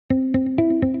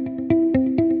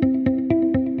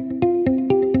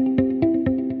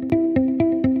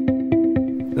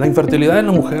La infertilidad en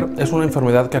la mujer es una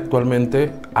enfermedad que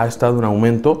actualmente ha estado en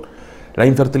aumento. La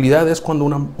infertilidad es cuando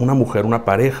una mujer, una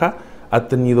pareja, ha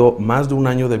tenido más de un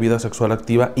año de vida sexual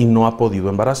activa y no ha podido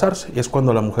embarazarse. Y es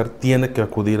cuando la mujer tiene que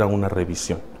acudir a una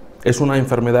revisión. Es una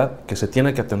enfermedad que se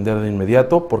tiene que atender de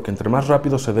inmediato porque entre más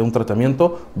rápido se dé un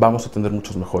tratamiento, vamos a tener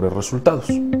muchos mejores resultados.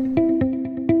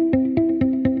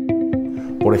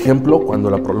 Por ejemplo, cuando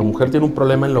la mujer tiene un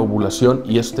problema en la ovulación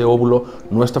y este óvulo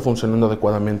no está funcionando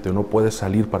adecuadamente o no puede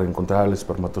salir para encontrar al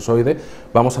espermatozoide,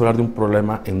 vamos a hablar de un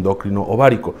problema endocrino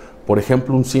ovárico. Por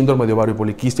ejemplo, un síndrome de ovario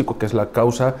poliquístico, que es la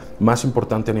causa más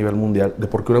importante a nivel mundial de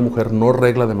por qué una mujer no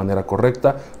regla de manera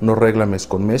correcta, no regla mes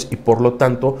con mes y por lo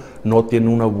tanto no tiene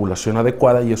una ovulación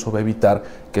adecuada, y eso va a evitar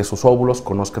que esos óvulos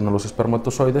conozcan a los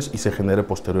espermatozoides y se genere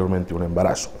posteriormente un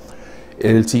embarazo.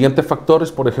 El siguiente factor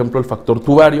es, por ejemplo, el factor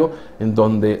tubario, en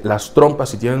donde las trompas,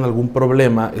 si tienen algún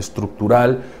problema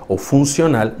estructural o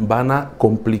funcional, van a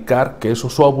complicar que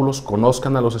esos óvulos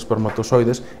conozcan a los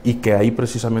espermatozoides y que ahí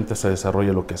precisamente se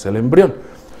desarrolle lo que es el embrión.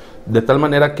 De tal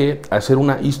manera que hacer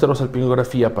una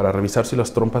histerosalpingografía para revisar si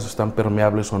las trompas están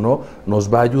permeables o no,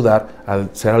 nos va a ayudar a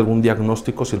hacer algún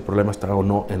diagnóstico si el problema está o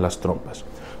no en las trompas.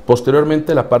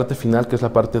 Posteriormente, la parte final, que es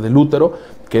la parte del útero,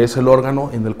 que es el órgano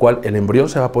en el cual el embrión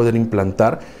se va a poder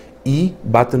implantar y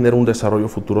va a tener un desarrollo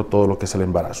futuro todo lo que es el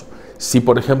embarazo. Si,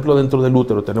 por ejemplo, dentro del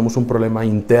útero tenemos un problema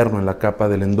interno en la capa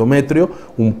del endometrio,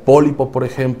 un pólipo, por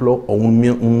ejemplo, o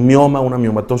un mioma, una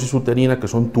miomatosis uterina, que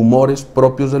son tumores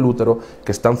propios del útero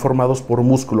que están formados por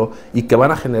músculo y que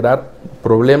van a generar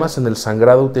problemas en el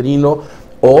sangrado uterino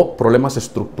o problemas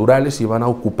estructurales y van a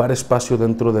ocupar espacio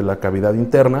dentro de la cavidad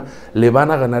interna, le van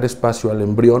a ganar espacio al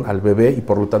embrión, al bebé, y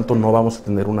por lo tanto no vamos a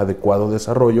tener un adecuado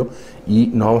desarrollo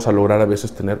y no vamos a lograr a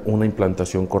veces tener una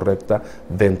implantación correcta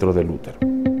dentro del útero.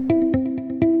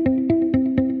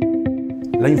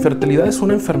 La infertilidad es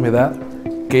una enfermedad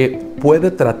que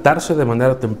puede tratarse de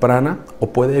manera temprana o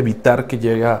puede evitar que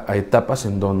llegue a etapas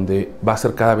en donde va a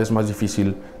ser cada vez más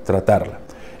difícil tratarla.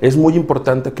 Es muy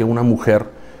importante que una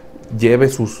mujer lleve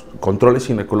sus controles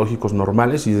ginecológicos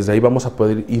normales y desde ahí vamos a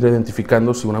poder ir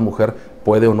identificando si una mujer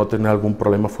puede o no tener algún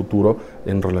problema futuro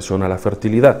en relación a la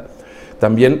fertilidad.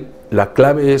 También la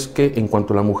clave es que en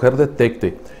cuanto la mujer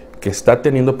detecte que está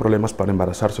teniendo problemas para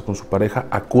embarazarse con su pareja,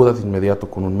 acuda de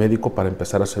inmediato con un médico para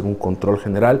empezar a hacer un control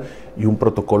general y un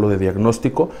protocolo de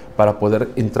diagnóstico para poder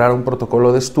entrar a un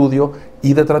protocolo de estudio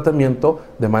y de tratamiento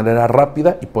de manera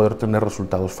rápida y poder tener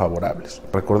resultados favorables.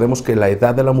 Recordemos que la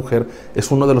edad de la mujer es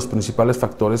uno de los principales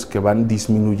factores que van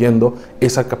disminuyendo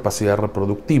esa capacidad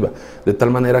reproductiva, de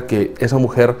tal manera que esa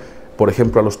mujer, por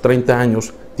ejemplo, a los 30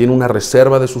 años, tiene una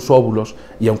reserva de sus óvulos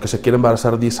y aunque se quiere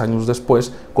embarazar 10 años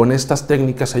después, con estas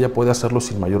técnicas ella puede hacerlo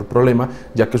sin mayor problema,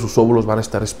 ya que sus óvulos van a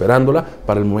estar esperándola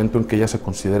para el momento en que ella se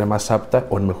considere más apta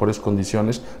o en mejores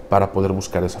condiciones para poder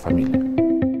buscar esa familia.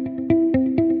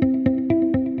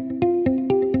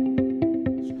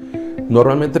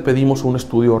 Normalmente pedimos un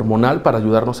estudio hormonal para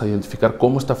ayudarnos a identificar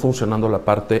cómo está funcionando la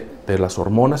parte de las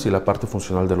hormonas y la parte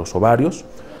funcional de los ovarios.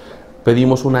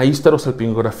 Pedimos una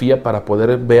histerosalpingografía para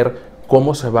poder ver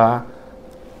cómo se va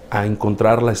a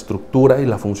encontrar la estructura y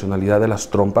la funcionalidad de las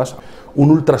trompas.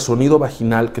 Un ultrasonido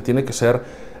vaginal, que tiene que ser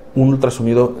un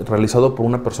ultrasonido realizado por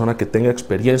una persona que tenga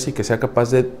experiencia y que sea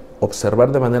capaz de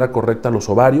observar de manera correcta los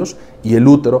ovarios y el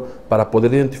útero para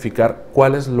poder identificar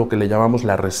cuál es lo que le llamamos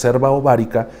la reserva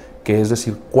ovárica, que es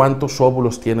decir, cuántos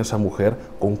óvulos tiene esa mujer,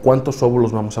 con cuántos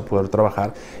óvulos vamos a poder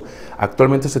trabajar.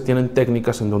 Actualmente se tienen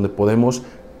técnicas en donde podemos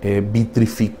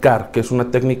vitrificar, que es una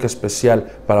técnica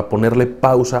especial para ponerle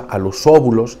pausa a los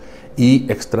óvulos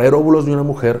y extraer óvulos de una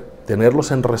mujer,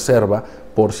 tenerlos en reserva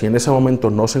por si en ese momento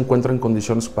no se encuentra en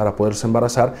condiciones para poderse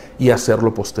embarazar y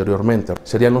hacerlo posteriormente.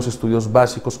 Serían los estudios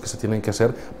básicos que se tienen que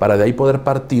hacer para de ahí poder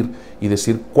partir y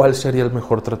decir cuál sería el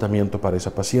mejor tratamiento para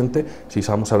esa paciente, si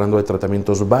estamos hablando de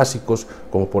tratamientos básicos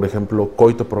como por ejemplo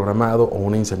coito programado o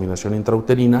una inseminación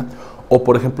intrauterina, o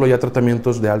por ejemplo ya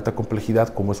tratamientos de alta complejidad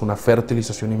como es una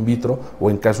fertilización in vitro o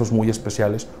en casos muy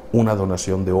especiales una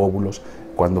donación de óvulos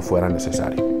cuando fuera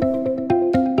necesario.